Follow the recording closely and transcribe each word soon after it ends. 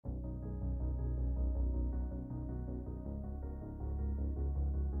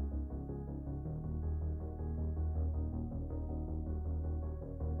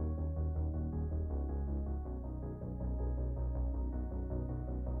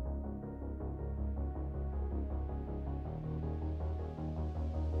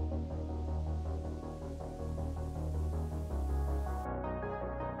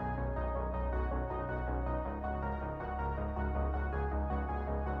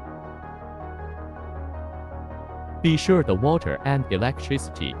Be sure the water and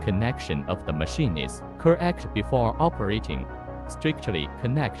electricity connection of the machine is correct before operating. Strictly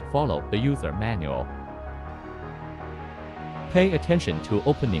follow the user manual. Pay attention to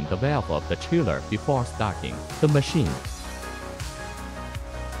opening the valve of the chiller before starting the machine.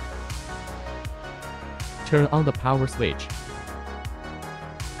 Turn on the power switch.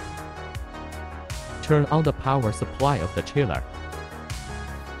 Turn on the power supply of the chiller.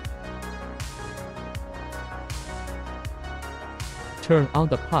 Turn on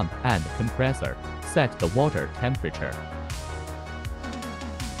the pump and compressor. Set the water temperature.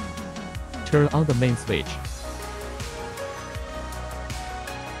 Turn on the main switch.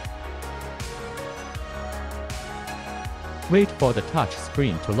 Wait for the touch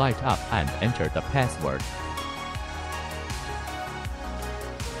screen to light up and enter the password.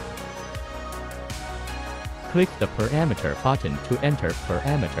 Click the parameter button to enter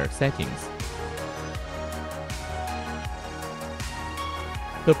parameter settings.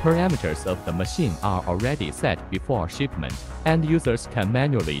 The parameters of the machine are already set before shipment, and users can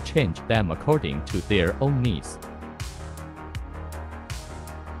manually change them according to their own needs.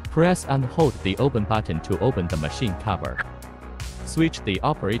 Press and hold the open button to open the machine cover. Switch the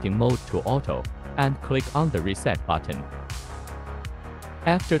operating mode to auto, and click on the reset button.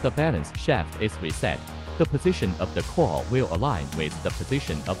 After the balance shaft is reset, the position of the coil will align with the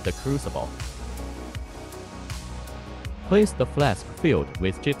position of the crucible. Place the flask filled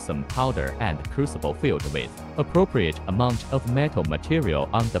with gypsum powder and crucible filled with appropriate amount of metal material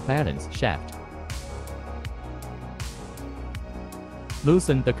on the balance shaft.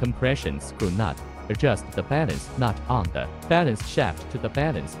 Loosen the compression screw nut. Adjust the balance nut on the balance shaft to the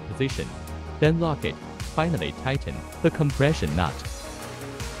balance position. Then lock it. Finally tighten the compression nut.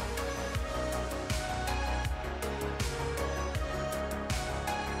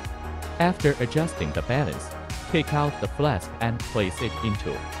 After adjusting the balance, take out the flask and place it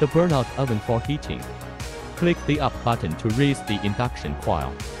into the burnout oven for heating. Click the up button to raise the induction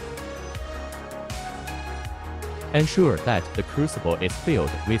coil. Ensure that the crucible is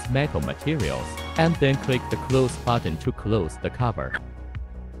filled with metal materials, and then click the close button to close the cover.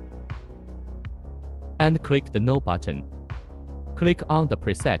 And click the no button. Click on the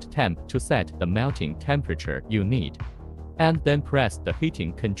preset temp to set the melting temperature you need. And then press the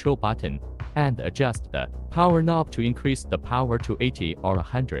heating control button and adjust the power knob to increase the power to 80 or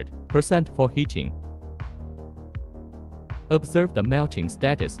 100% for heating. Observe the melting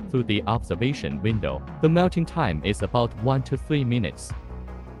status through the observation window. The melting time is about 1 to 3 minutes.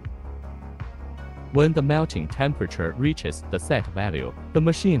 When the melting temperature reaches the set value, the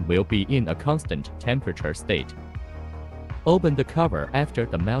machine will be in a constant temperature state. Open the cover after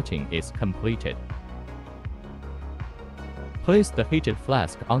the melting is completed. Place the heated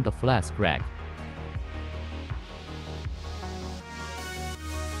flask on the flask rack.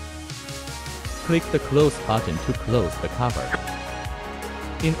 Click the close button to close the cover.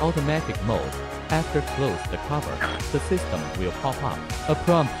 In automatic mode, after close the cover, the system will pop up a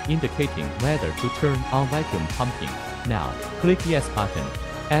prompt indicating whether to turn on vacuum pumping. Now, click yes button,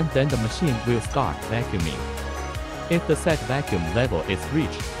 and then the machine will start vacuuming. If the set vacuum level is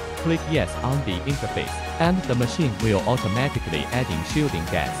reached, click yes on the interface, and the machine will automatically adding shielding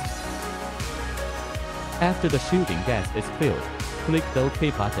gas. After the shielding gas is filled, click the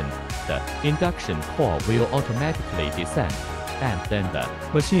OK button. The induction coil will automatically descend, and then the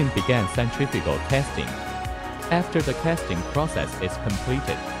machine began centrifugal casting. After the casting process is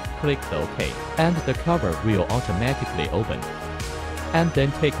completed, click the OK, and the cover will automatically open. And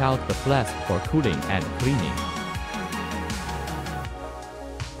then take out the flask for cooling and cleaning.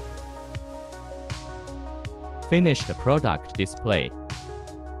 Finish the product display.